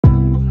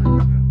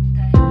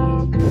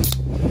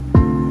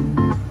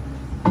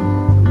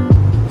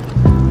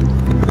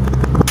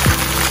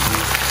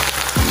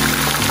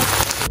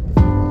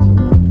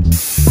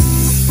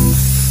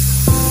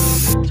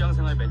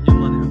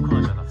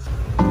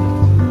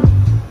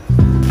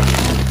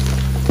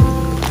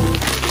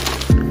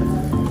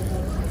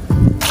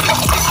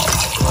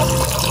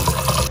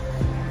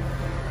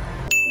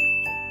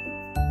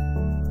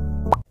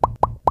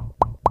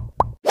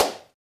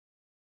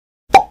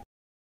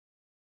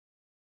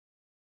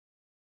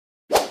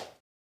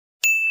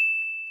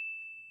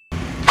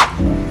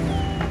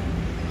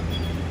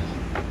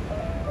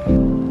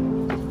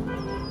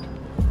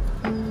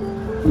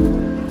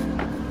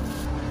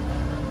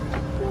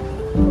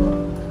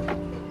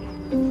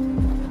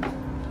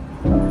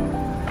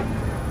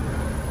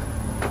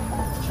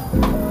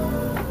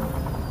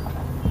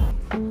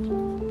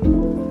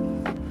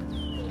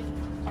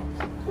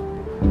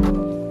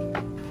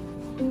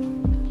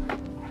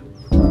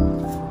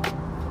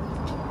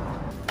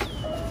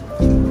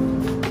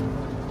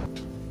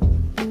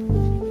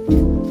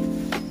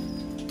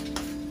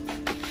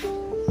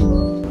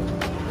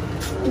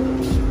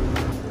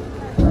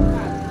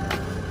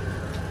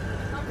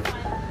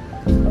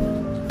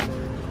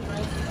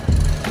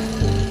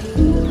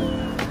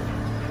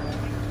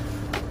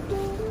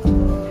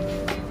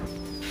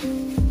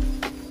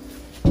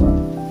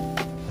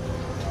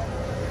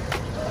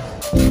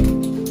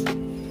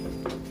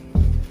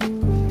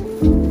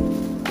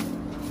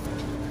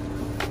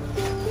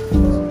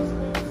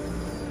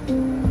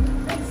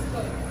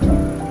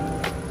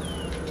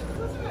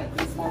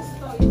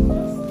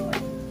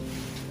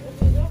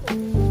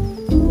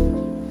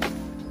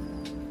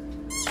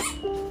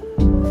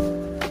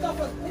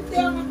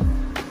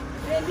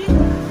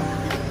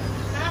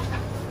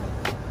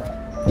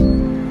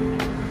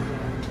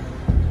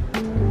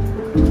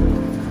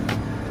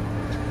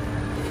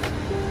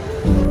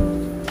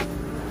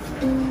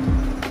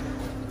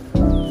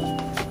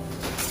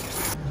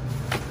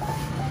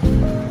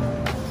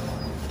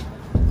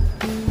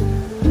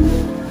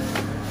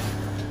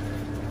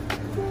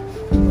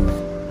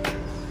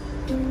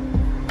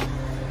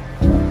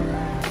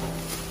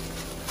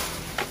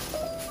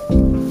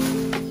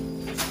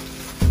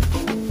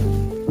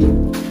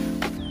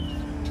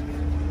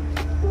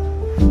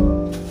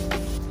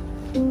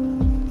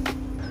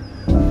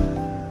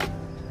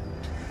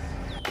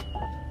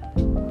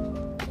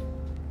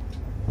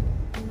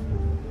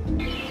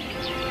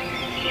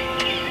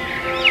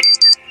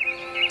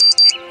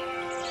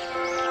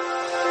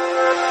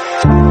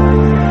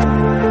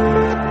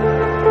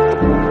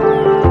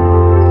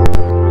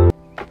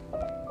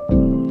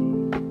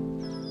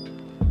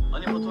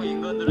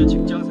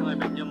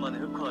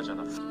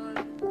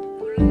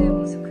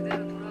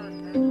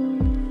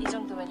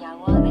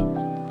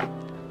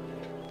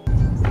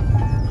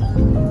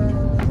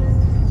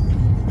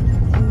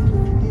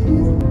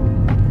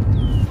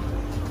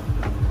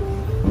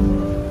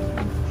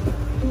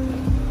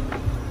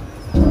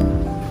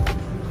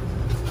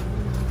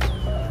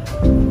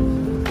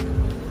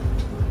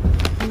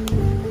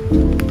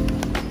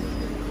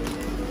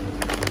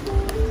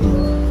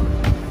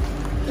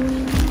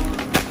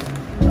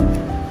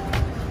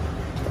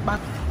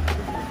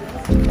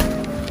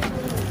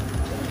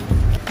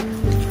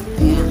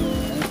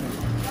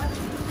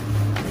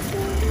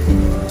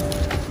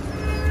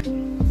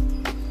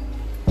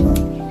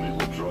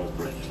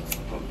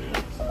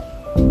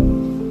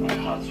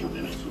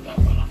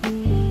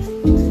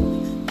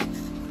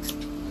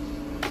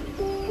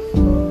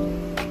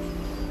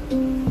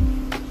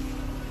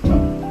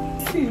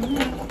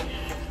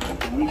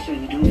so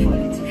you don't fall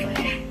into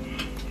fire.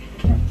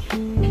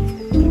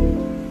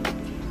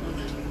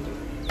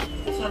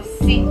 So I've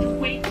seen the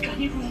way you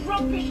can even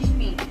rubbish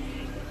me.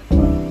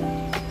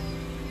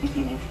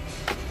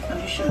 Are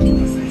you sure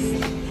to us I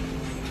see?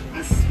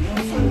 As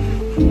one family,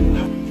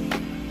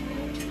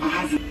 I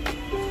have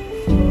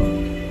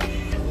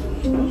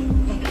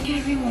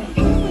everyone.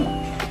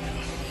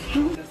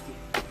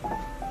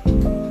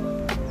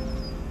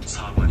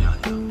 사관이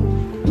아니다.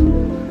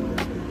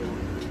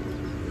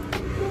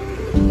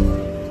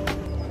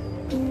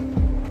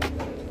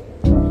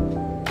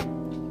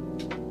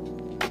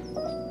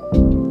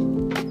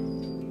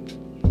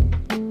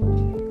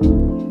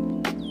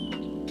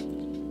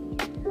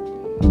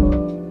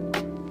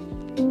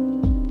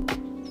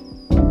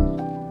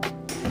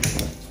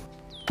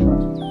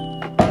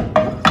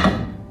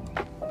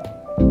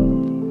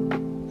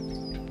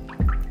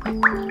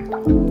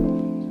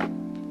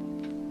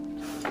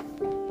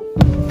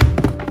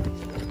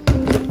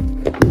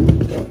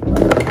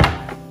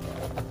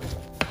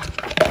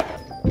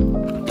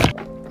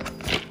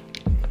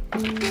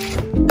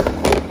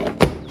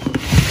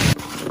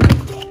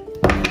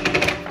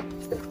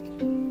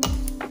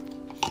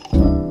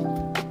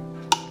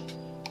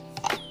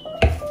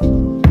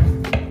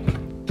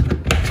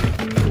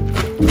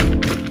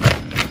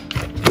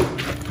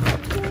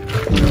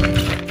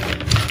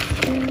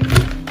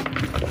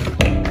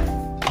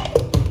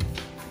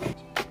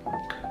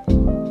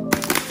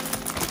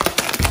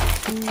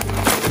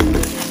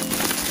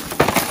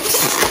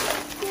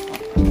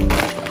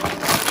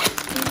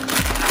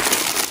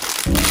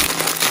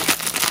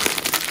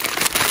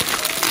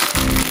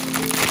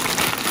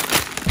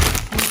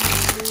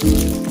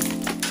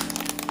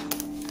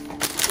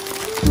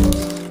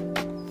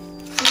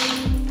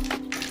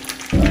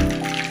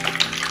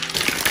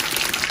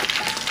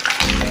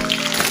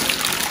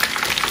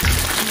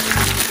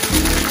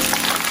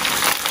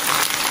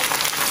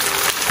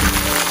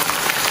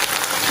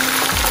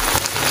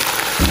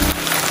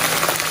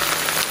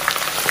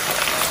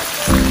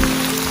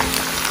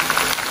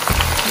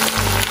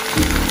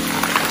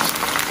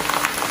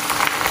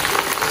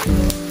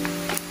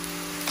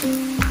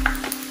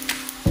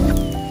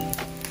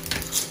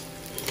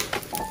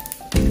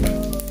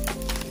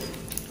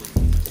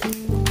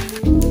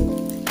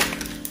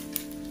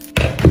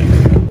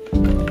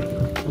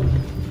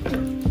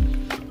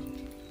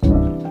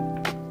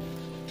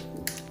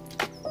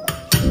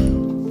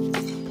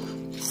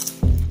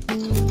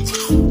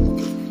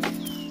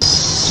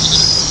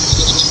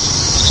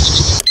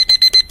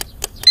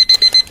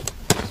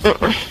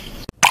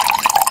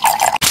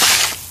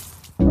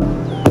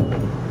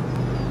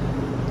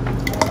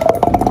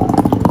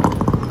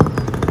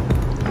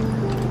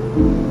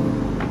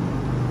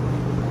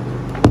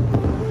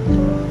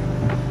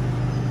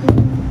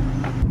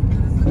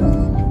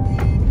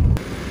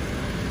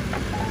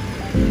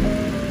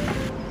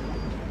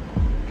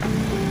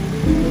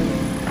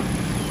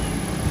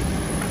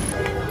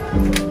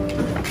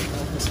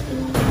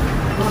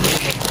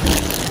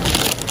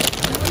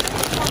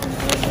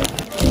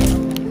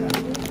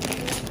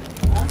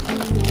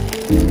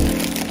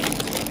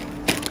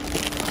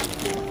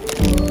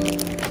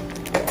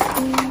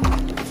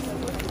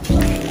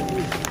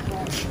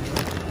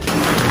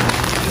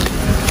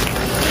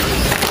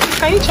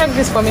 Can you check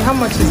this for me? How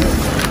much is it?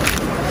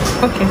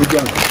 Okay.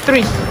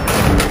 3.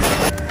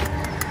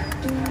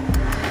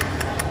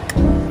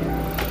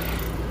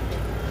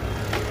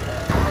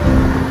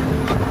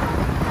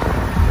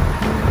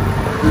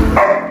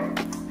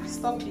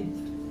 Stop it.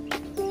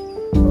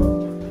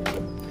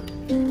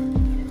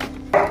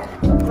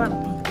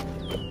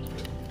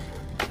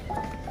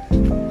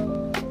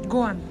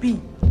 Go and pee.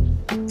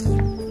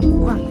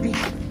 Go and pee.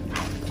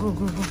 Go,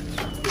 go, go.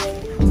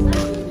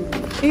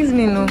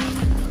 Evening, no.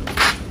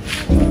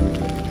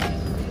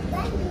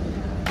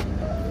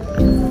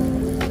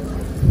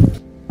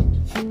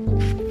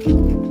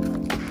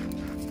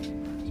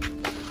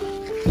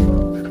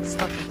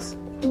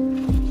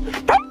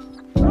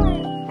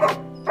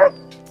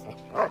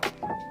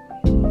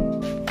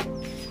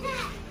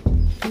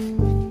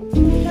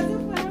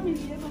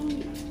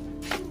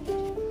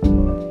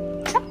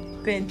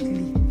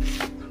 Bentley.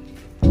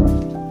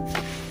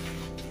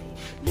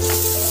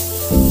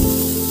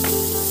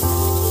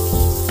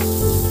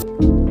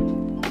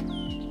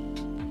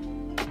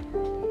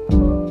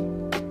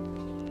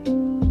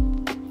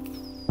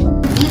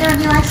 Either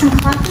of you like some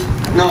coffee?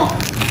 No.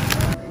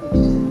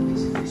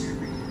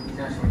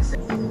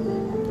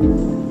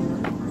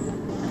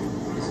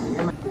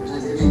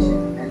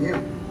 And you?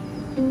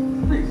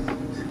 Please,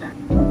 sit down.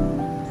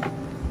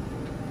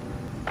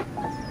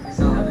 I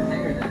still have the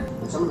hanger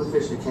then. Some of the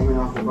fish that came in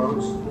off the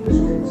boats, fish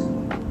cakes.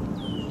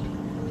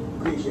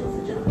 Great show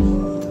for Josh.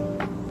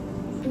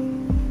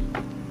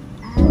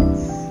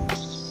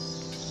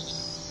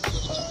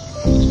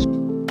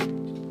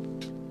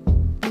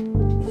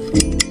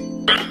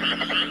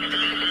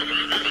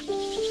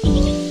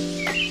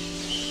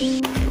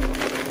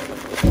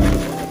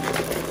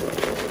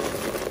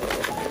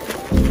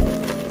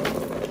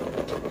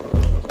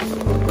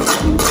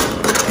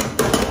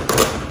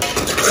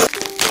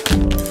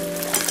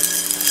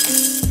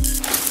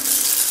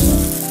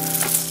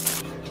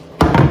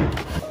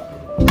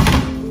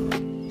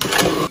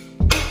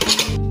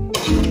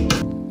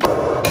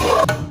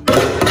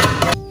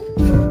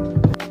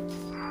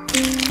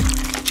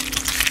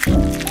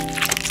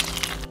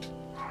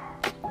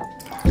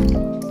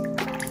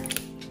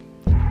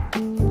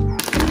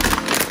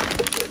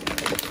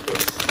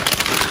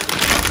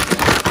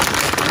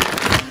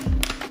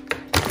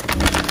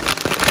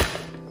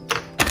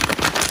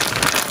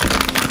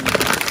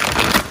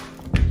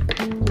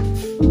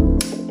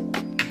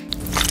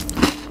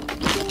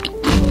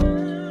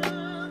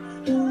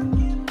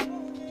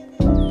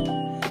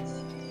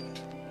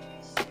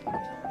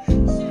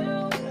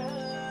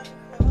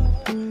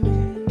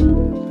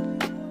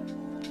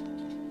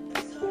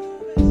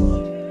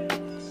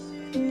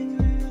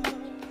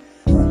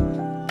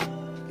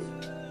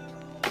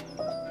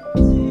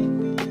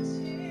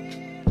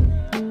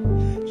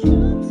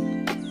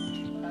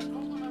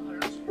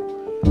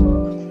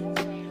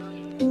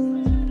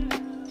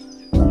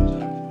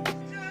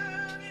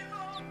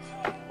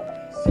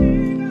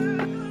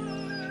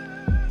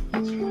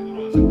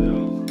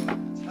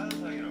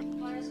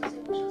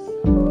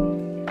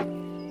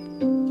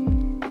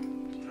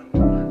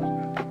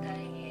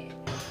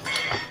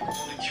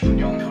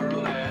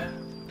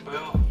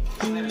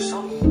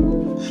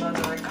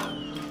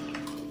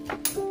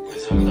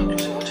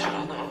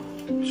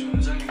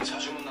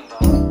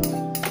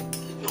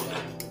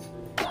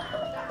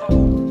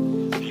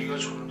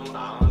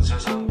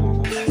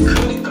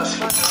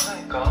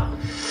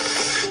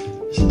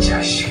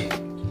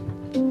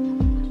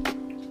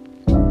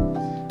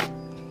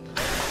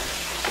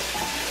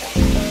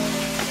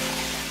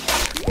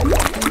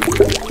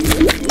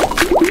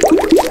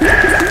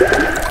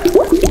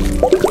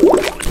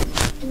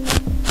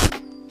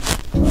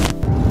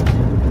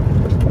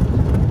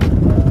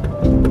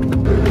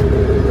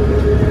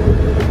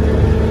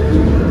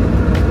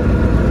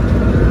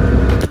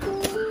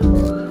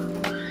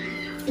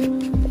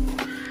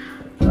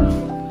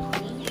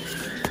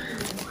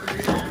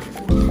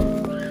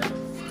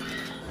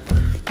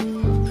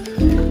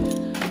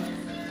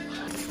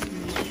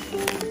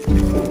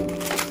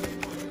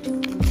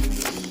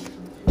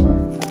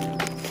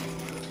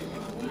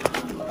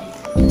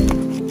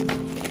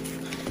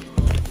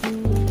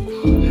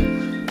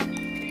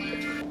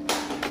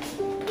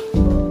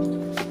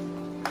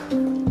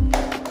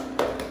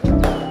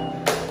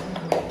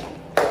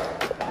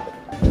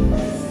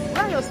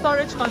 Where are your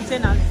storage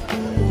containers?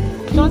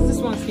 Just this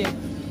one's here.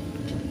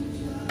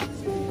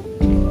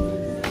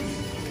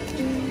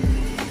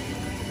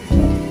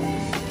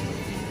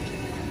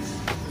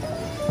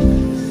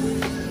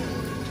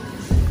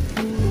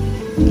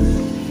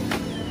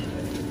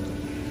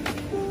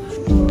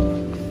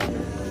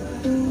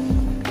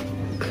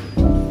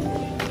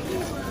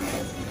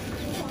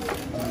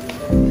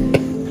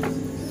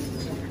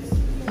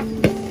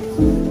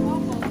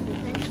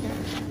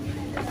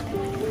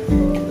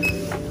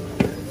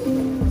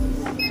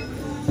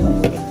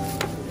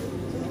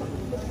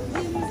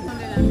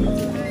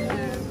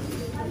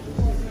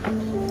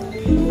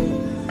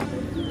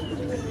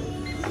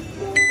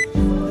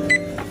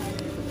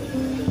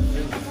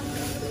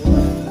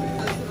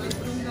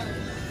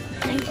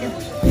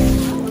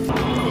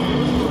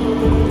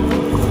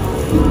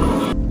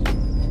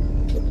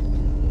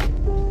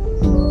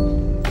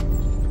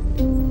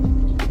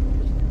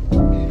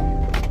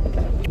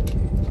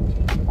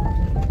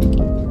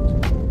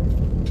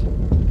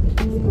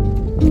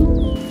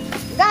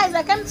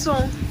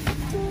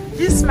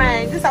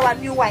 This is our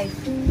new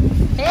wife.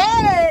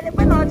 Hey, the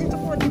penalty to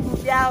put the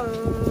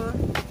buffalo.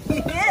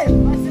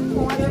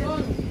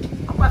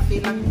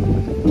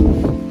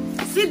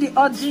 See the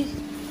orgy.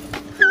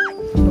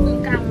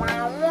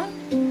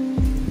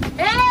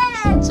 Hey,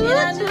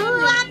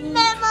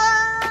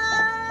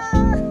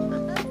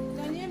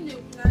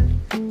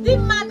 the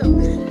madam.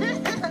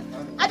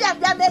 I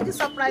just made the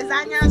surprise.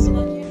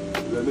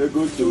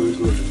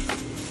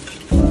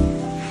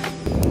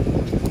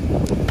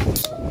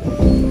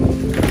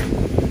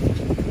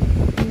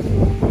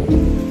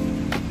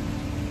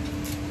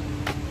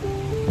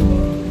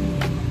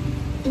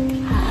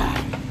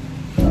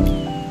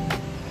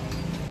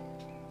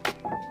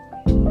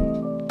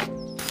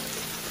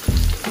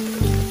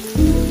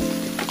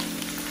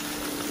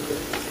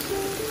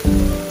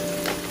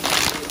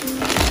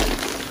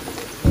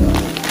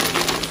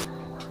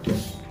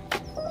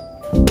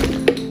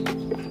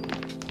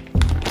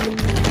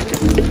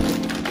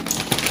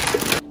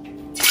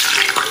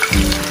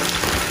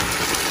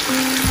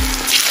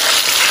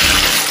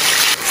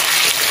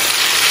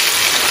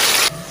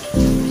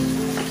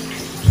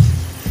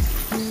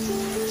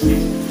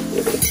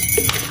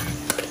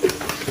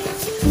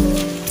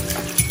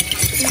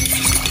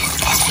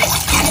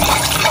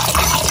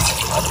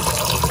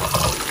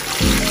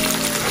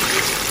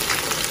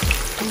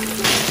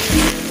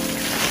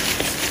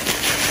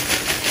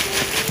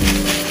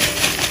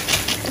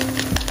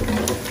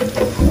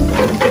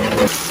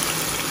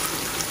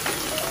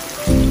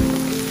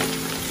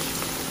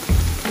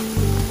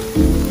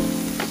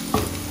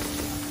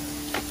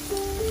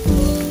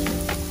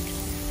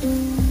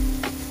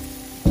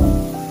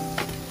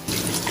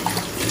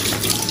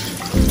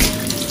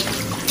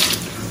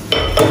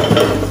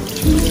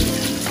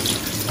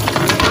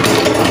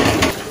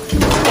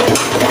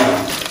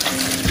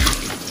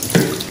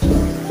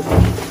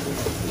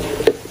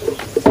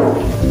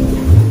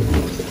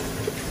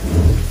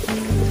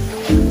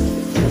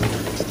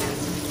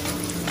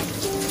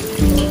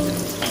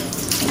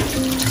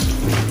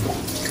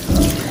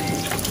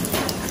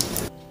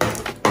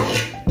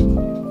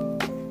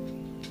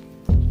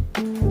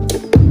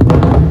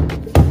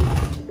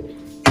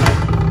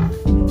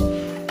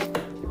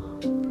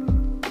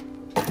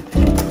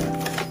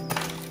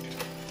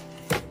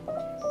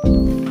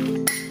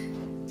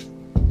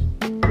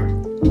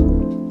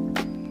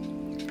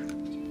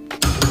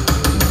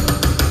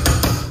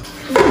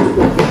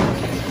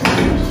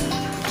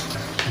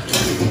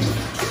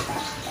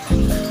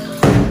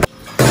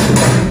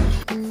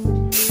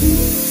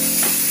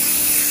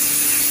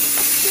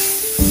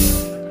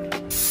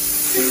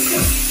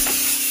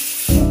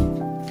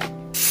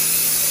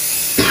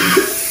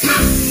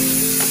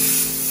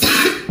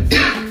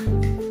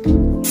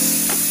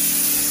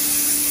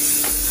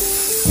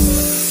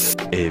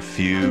 A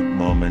few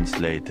moments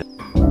later.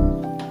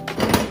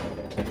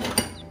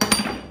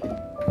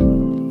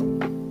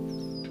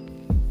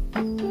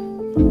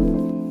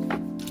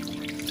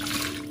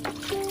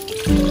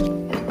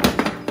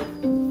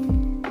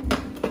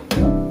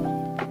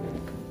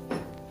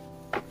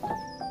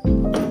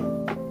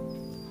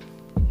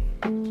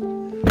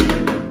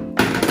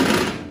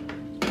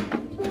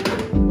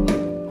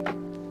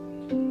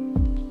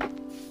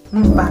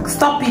 Move back.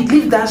 Stop it.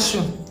 Leave that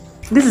shoe.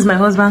 This is my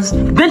husband's.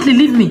 Bentley,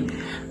 leave me.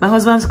 My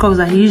husband's Crocs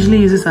that he usually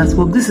uses at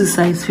work. This is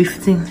size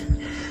 15.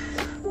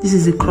 This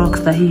is the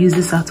Crocs that he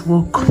uses at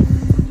work.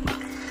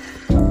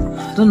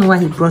 I don't know why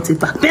he brought it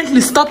back.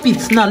 Bentley, stop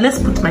it. Now let's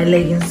put my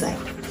leg inside.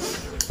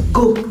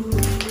 Go.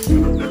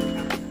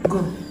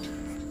 Go.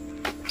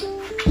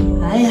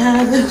 I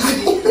have a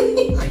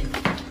feeling.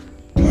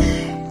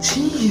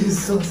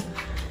 Jesus.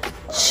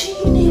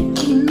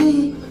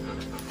 Chinekine.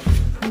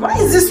 Why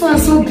is this one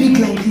so big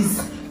like this?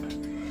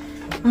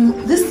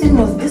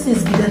 This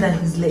is bigger than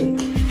his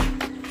leg.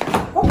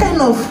 What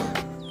kind of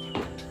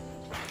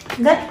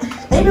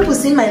Any people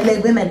see my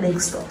leg where my leg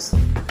stops?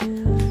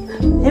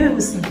 Any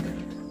people see?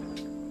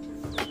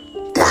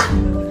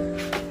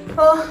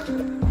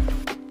 Oh.